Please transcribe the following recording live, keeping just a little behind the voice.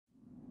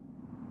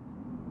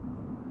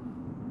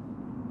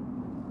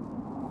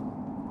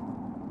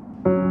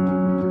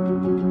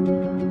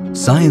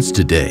Science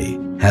today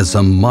has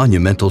some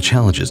monumental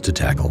challenges to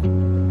tackle.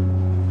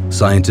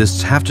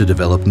 Scientists have to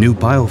develop new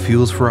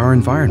biofuels for our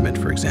environment,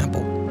 for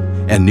example,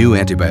 and new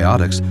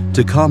antibiotics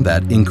to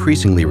combat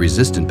increasingly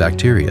resistant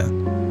bacteria.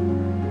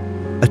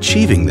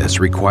 Achieving this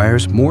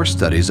requires more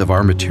studies of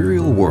our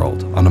material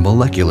world on a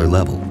molecular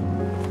level.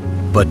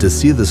 But to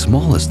see the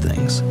smallest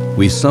things,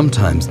 we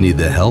sometimes need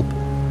the help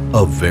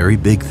of very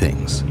big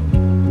things.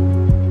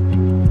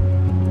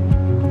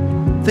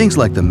 Things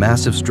like the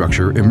massive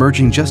structure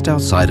emerging just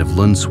outside of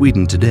Lund,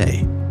 Sweden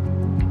today.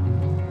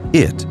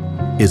 It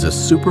is a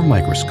super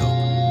microscope.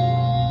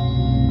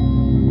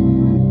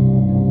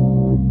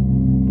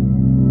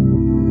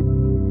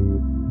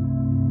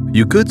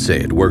 You could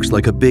say it works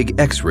like a big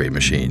X-ray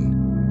machine.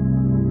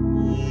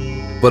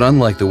 But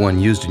unlike the one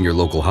used in your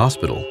local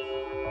hospital,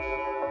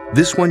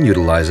 this one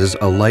utilizes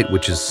a light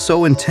which is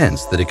so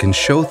intense that it can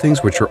show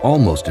things which are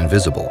almost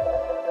invisible.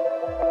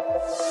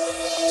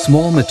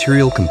 Small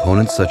material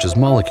components such as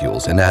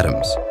molecules and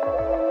atoms.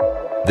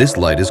 This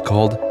light is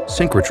called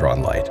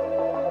synchrotron light,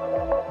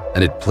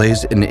 and it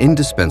plays an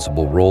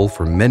indispensable role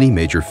for many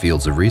major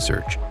fields of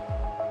research.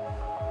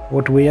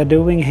 What we are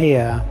doing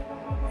here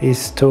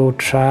is to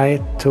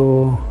try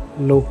to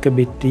look a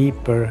bit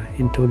deeper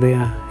into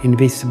the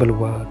invisible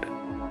world,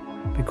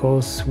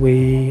 because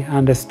we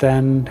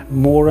understand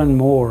more and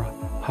more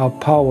how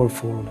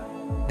powerful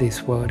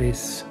this world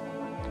is.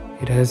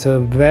 It has a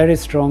very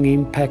strong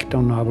impact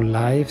on our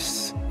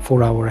lives,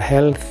 for our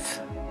health,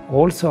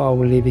 also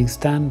our living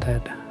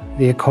standard,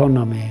 the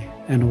economy,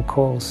 and of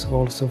course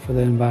also for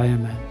the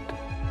environment.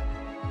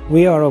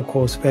 We are of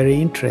course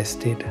very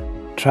interested,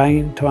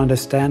 trying to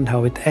understand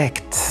how it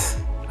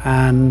acts,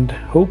 and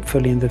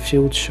hopefully in the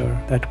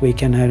future that we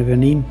can have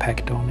an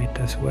impact on it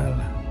as well.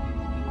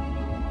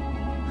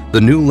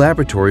 The new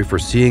laboratory for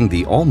seeing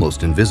the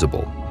almost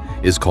invisible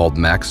is called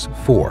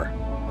MAX-4.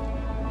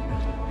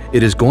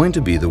 It is going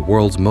to be the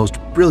world's most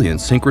brilliant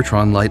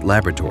synchrotron light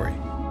laboratory,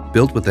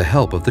 built with the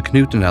help of the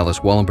Knut and Alice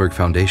Wallenberg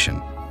Foundation.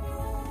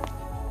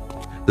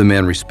 The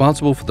man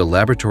responsible for the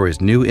laboratory's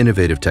new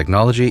innovative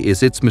technology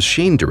is its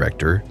machine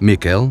director,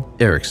 Mikael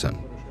Eriksson.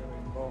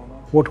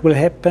 What will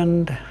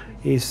happen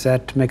is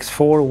that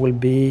MAX-4 will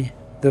be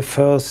the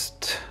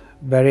first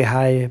very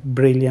high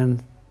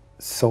brilliant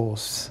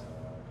source.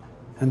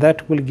 And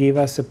that will give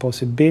us a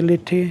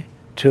possibility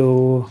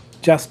to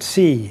just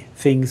see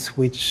things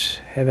which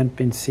haven't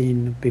been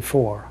seen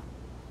before.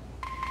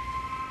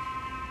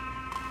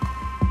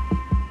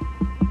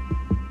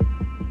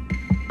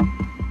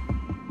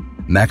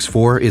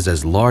 MAX-4 is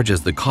as large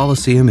as the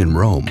Colosseum in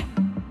Rome,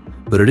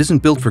 but it isn't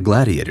built for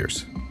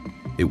gladiators.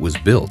 It was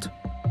built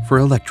for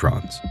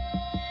electrons.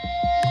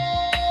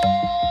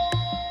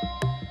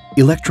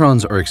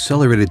 Electrons are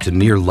accelerated to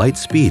near light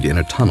speed in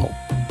a tunnel.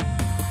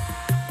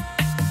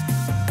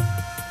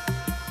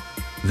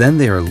 Then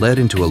they are led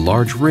into a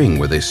large ring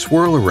where they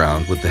swirl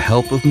around with the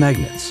help of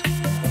magnets,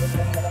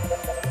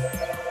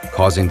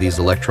 causing these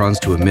electrons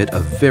to emit a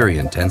very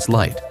intense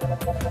light,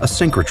 a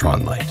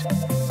synchrotron light.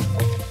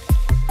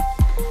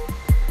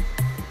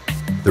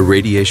 The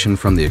radiation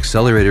from the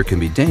accelerator can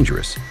be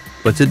dangerous,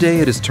 but today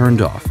it is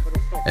turned off,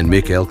 and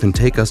Mikael can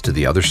take us to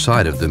the other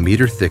side of the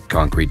meter-thick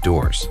concrete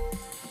doors.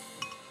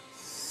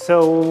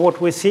 So what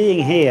we're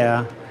seeing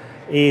here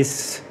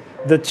is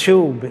the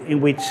tube in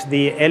which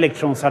the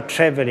electrons are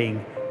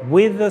traveling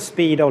with the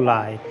speed of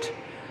light.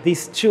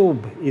 This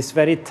tube is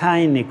very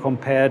tiny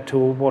compared to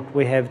what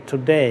we have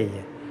today.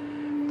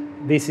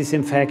 This is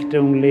in fact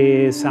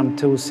only some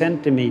 2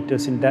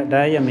 centimeters in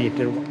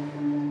diameter.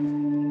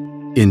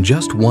 In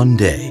just one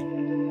day,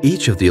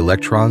 each of the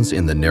electrons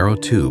in the narrow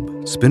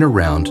tube spin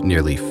around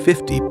nearly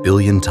 50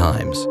 billion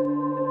times.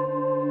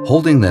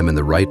 Holding them in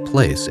the right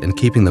place and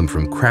keeping them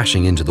from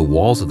crashing into the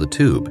walls of the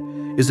tube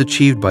is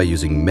achieved by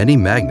using many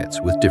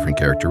magnets with different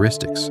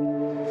characteristics.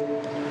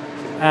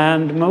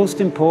 And most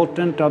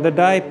important are the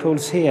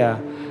dipoles here,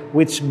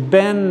 which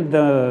bend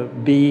the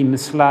beam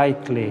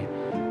slightly.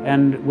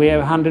 And we have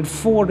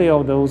 140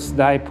 of those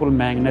dipole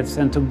magnets,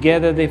 and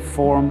together they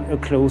form a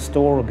closed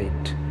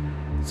orbit.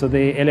 So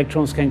the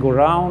electrons can go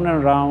round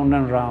and round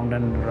and round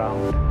and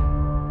round.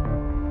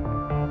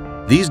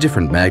 These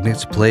different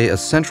magnets play a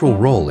central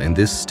role in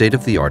this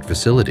state-of-the-art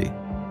facility.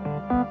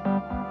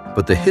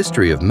 But the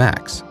history of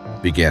MAX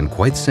began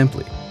quite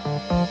simply.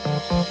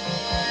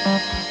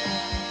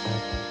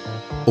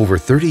 Over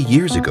 30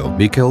 years ago,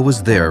 Mikael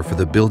was there for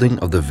the building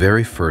of the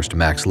very first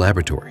MAX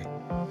laboratory,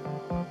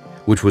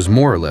 which was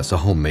more or less a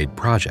homemade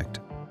project.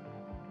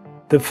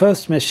 The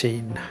first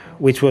machine,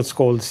 which was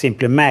called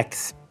simply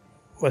MAX,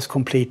 was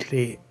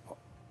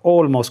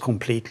almost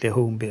completely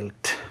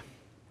home-built.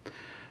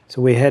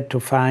 So we had to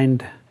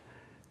find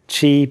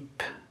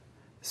cheap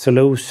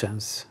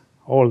solutions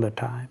all the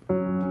time.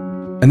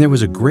 And there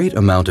was a great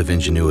amount of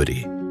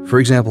ingenuity. For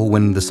example,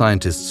 when the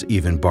scientists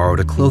even borrowed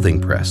a clothing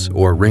press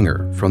or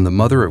wringer from the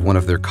mother of one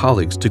of their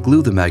colleagues to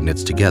glue the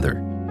magnets together.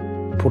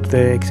 Put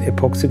the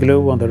epoxy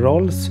glue on the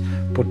rolls,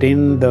 put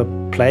in the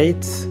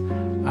plates,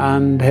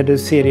 and had a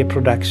serial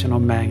production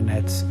of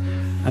magnets.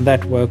 And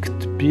that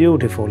worked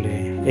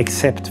beautifully,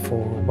 except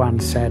for one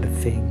sad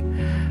thing.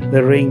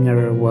 The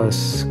ringer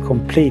was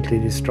completely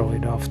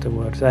destroyed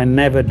afterwards. I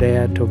never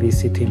dared to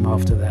visit him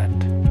after that.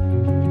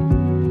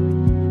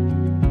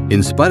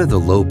 In spite of the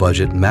low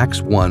budget,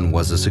 Max 1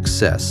 was a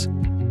success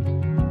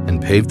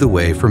and paved the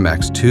way for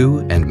Max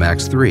 2 and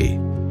Max 3,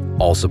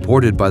 all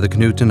supported by the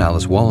Knut and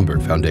Alice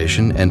Wallenberg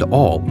Foundation and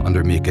all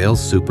under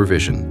Mikael's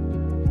supervision.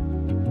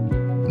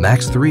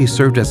 Max 3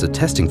 served as a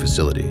testing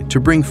facility to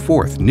bring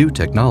forth new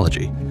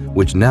technology,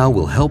 which now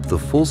will help the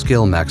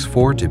full-scale Max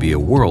 4 to be a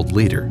world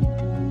leader.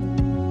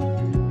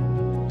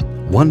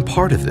 One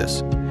part of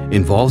this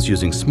involves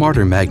using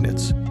smarter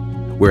magnets.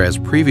 Whereas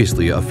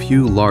previously a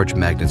few large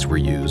magnets were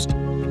used,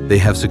 they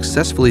have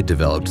successfully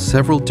developed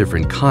several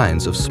different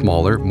kinds of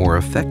smaller, more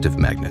effective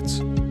magnets.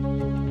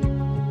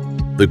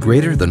 The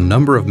greater the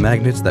number of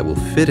magnets that will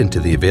fit into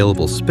the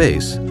available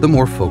space, the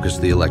more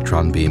focused the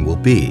electron beam will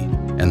be,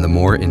 and the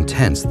more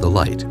intense the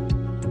light.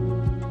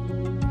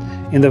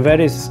 In the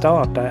very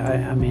start,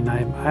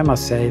 I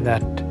must say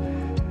that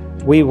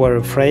we were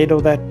afraid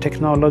of that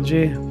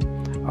technology.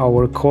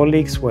 Our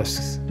colleagues were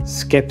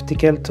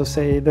skeptical, to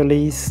say the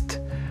least,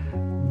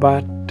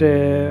 but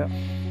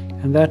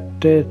and that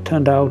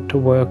turned out to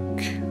work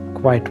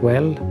quite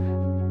well.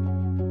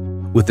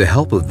 With the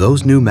help of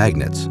those new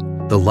magnets,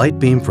 the light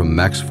beam from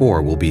Max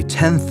 4 will be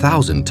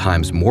 10,000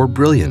 times more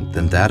brilliant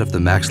than that of the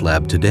Max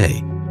Lab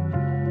today.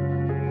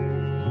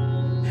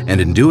 And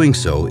in doing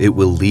so, it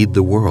will lead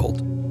the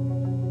world.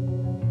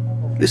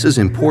 This is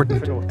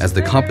important, as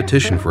the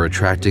competition for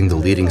attracting the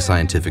leading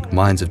scientific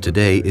minds of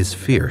today is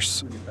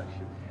fierce.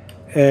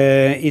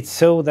 It's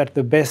so that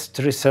the best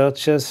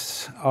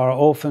researchers are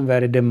often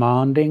very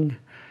demanding,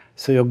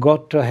 so you've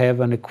got to have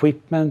an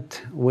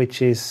equipment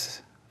which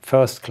is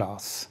first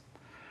class,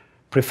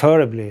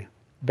 preferably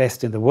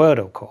best in the world,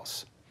 of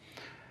course.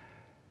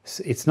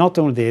 It's not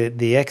only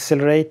the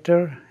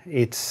accelerator,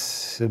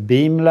 it's the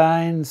beam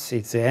lines,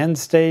 it's the end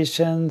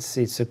stations,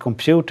 it's the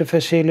computer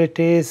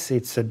facilities,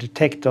 it's the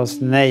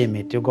detectors, name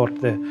it. You've got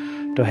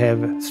to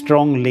have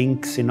strong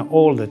links in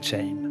all the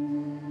chain.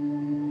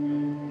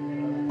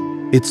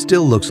 It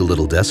still looks a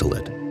little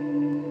desolate,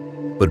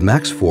 but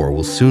Max 4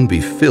 will soon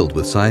be filled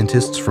with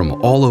scientists from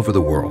all over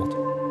the world.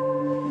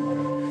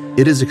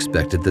 It is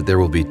expected that there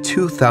will be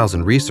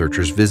 2,000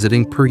 researchers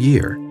visiting per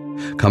year,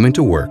 coming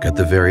to work at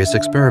the various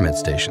experiment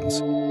stations.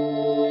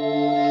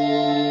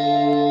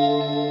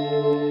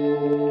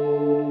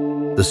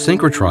 The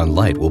synchrotron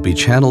light will be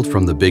channeled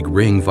from the big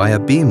ring via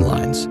beam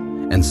lines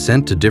and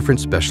sent to different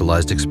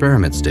specialized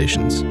experiment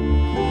stations.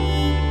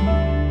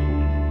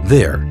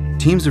 There,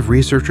 teams of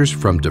researchers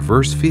from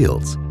diverse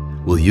fields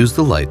will use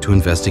the light to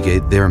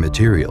investigate their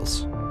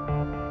materials.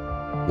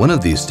 One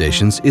of these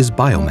stations is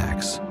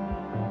Biomax.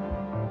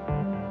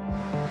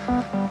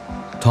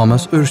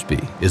 Thomas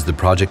Ursby is the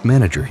project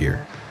manager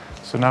here.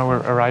 So now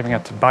we're arriving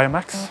at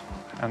Biomax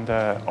and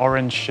the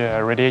orange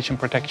radiation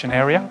protection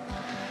area.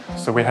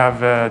 So we have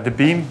the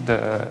beam,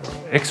 the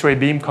X-ray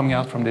beam coming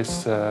out from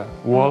this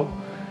wall,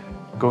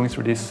 going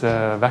through this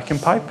vacuum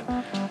pipe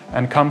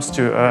and comes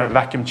to a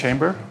vacuum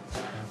chamber,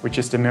 which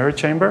is the mirror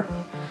chamber.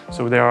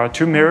 So there are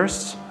two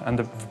mirrors, and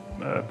the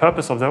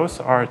purpose of those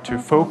are to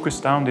focus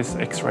down this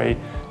X-ray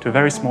to a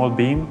very small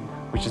beam,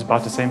 which is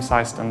about the same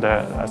size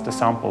as the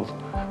sample,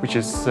 which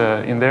is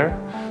in there.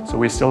 So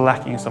we're still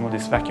lacking some of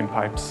these vacuum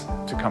pipes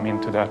to come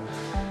into the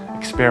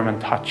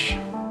experiment hutch.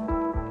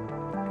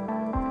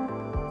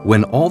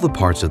 When all the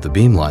parts of the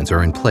beam lines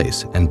are in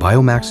place and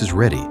Biomax is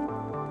ready,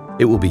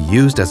 it will be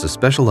used as a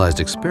specialized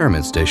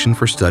experiment station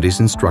for studies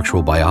in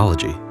structural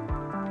biology.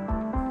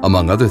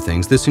 Among other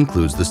things, this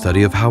includes the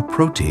study of how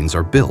proteins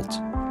are built,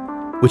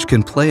 which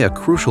can play a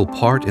crucial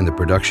part in the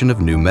production of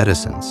new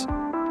medicines.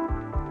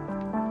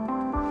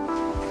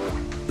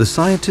 The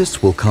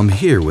scientists will come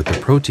here with the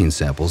protein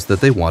samples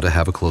that they want to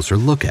have a closer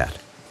look at.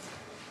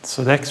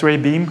 So the X-ray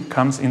beam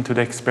comes into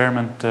the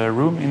experiment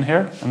room in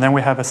here, and then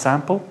we have a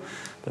sample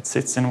that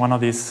sits in one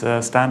of these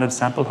standard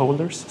sample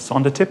holders. So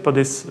on the tip of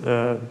this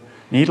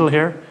needle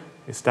here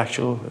is the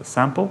actual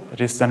sample.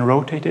 It is then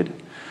rotated.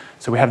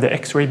 So we have the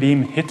X-ray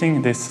beam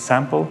hitting this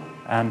sample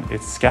and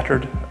it's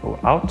scattered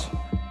out.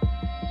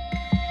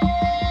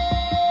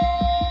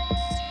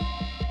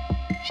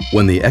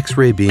 When the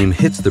X-ray beam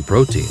hits the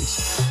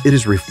proteins, it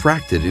is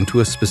refracted into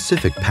a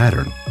specific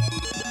pattern.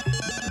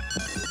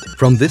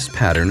 From this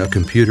pattern, a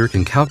computer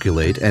can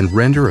calculate and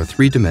render a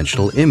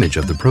three-dimensional image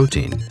of the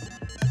protein.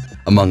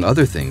 Among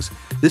other things,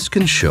 this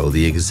can show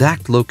the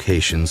exact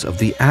locations of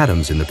the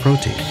atoms in the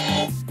protein,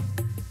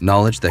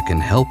 knowledge that can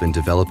help in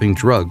developing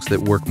drugs that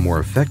work more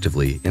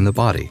effectively in the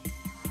body.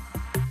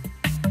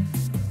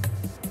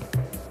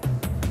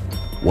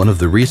 One of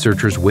the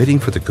researchers waiting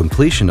for the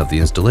completion of the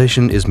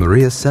installation is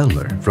Maria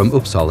Selmer from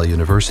Uppsala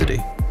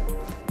University.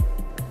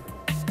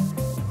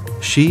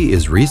 She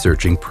is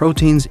researching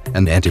proteins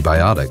and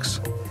antibiotics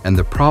and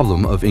the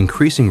problem of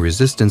increasing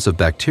resistance of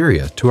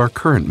bacteria to our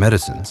current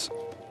medicines.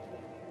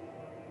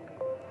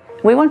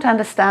 We want to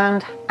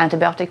understand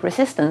antibiotic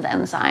resistant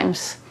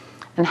enzymes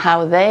and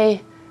how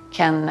they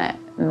can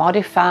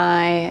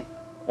modify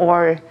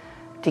or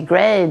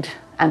degrade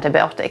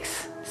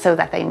antibiotics so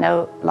that they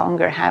no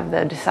longer have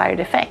the desired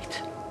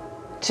effect.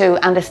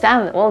 To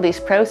understand all these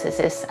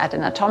processes at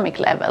an atomic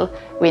level,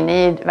 we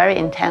need very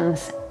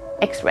intense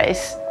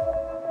X-rays.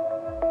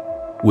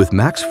 With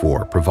MAX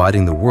IV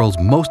providing the world's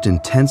most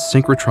intense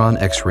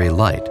synchrotron X-ray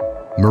light,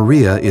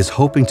 Maria is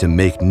hoping to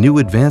make new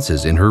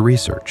advances in her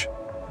research.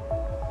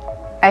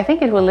 I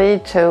think it will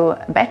lead to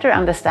better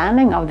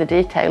understanding of the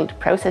detailed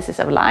processes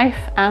of life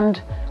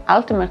and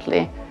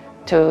ultimately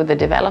to the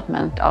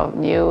development of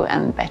new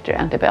and better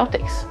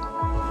antibiotics.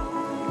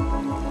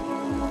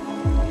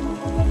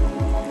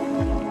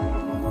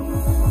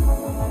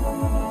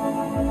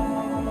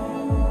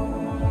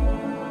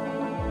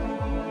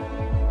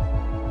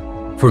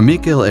 For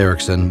Mikael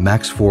Eriksson,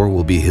 MAX IV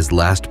will be his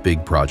last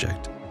big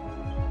project.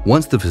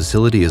 Once the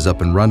facility is up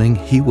and running,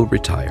 he will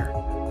retire.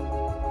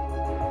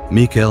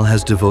 Mikael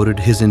has devoted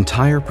his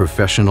entire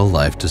professional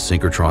life to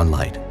synchrotron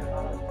light,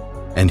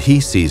 and he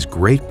sees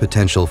great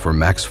potential for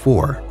MAX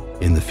IV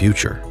in the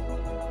future.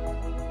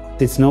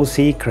 It's no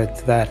secret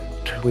that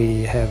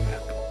we have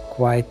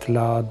quite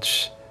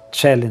large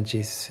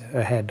challenges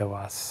ahead of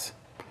us.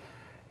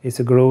 It's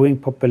a growing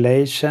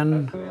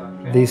population.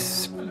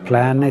 This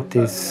planet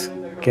is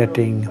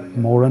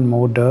getting more and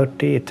more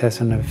dirty. It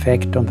has an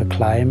effect on the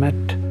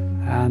climate,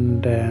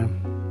 and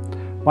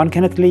one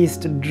can at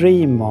least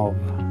dream of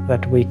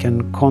that we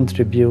can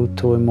contribute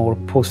to a more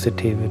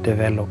positive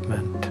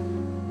development.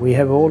 We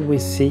have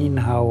always seen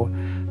how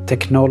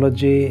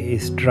technology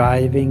is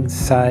driving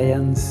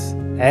science,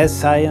 as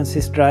science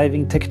is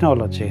driving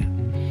technology.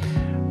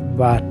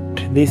 But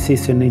this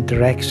is an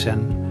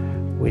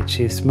interaction which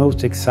is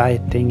most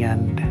exciting,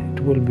 and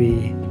it will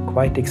be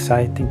quite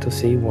exciting to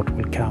see what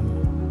will come.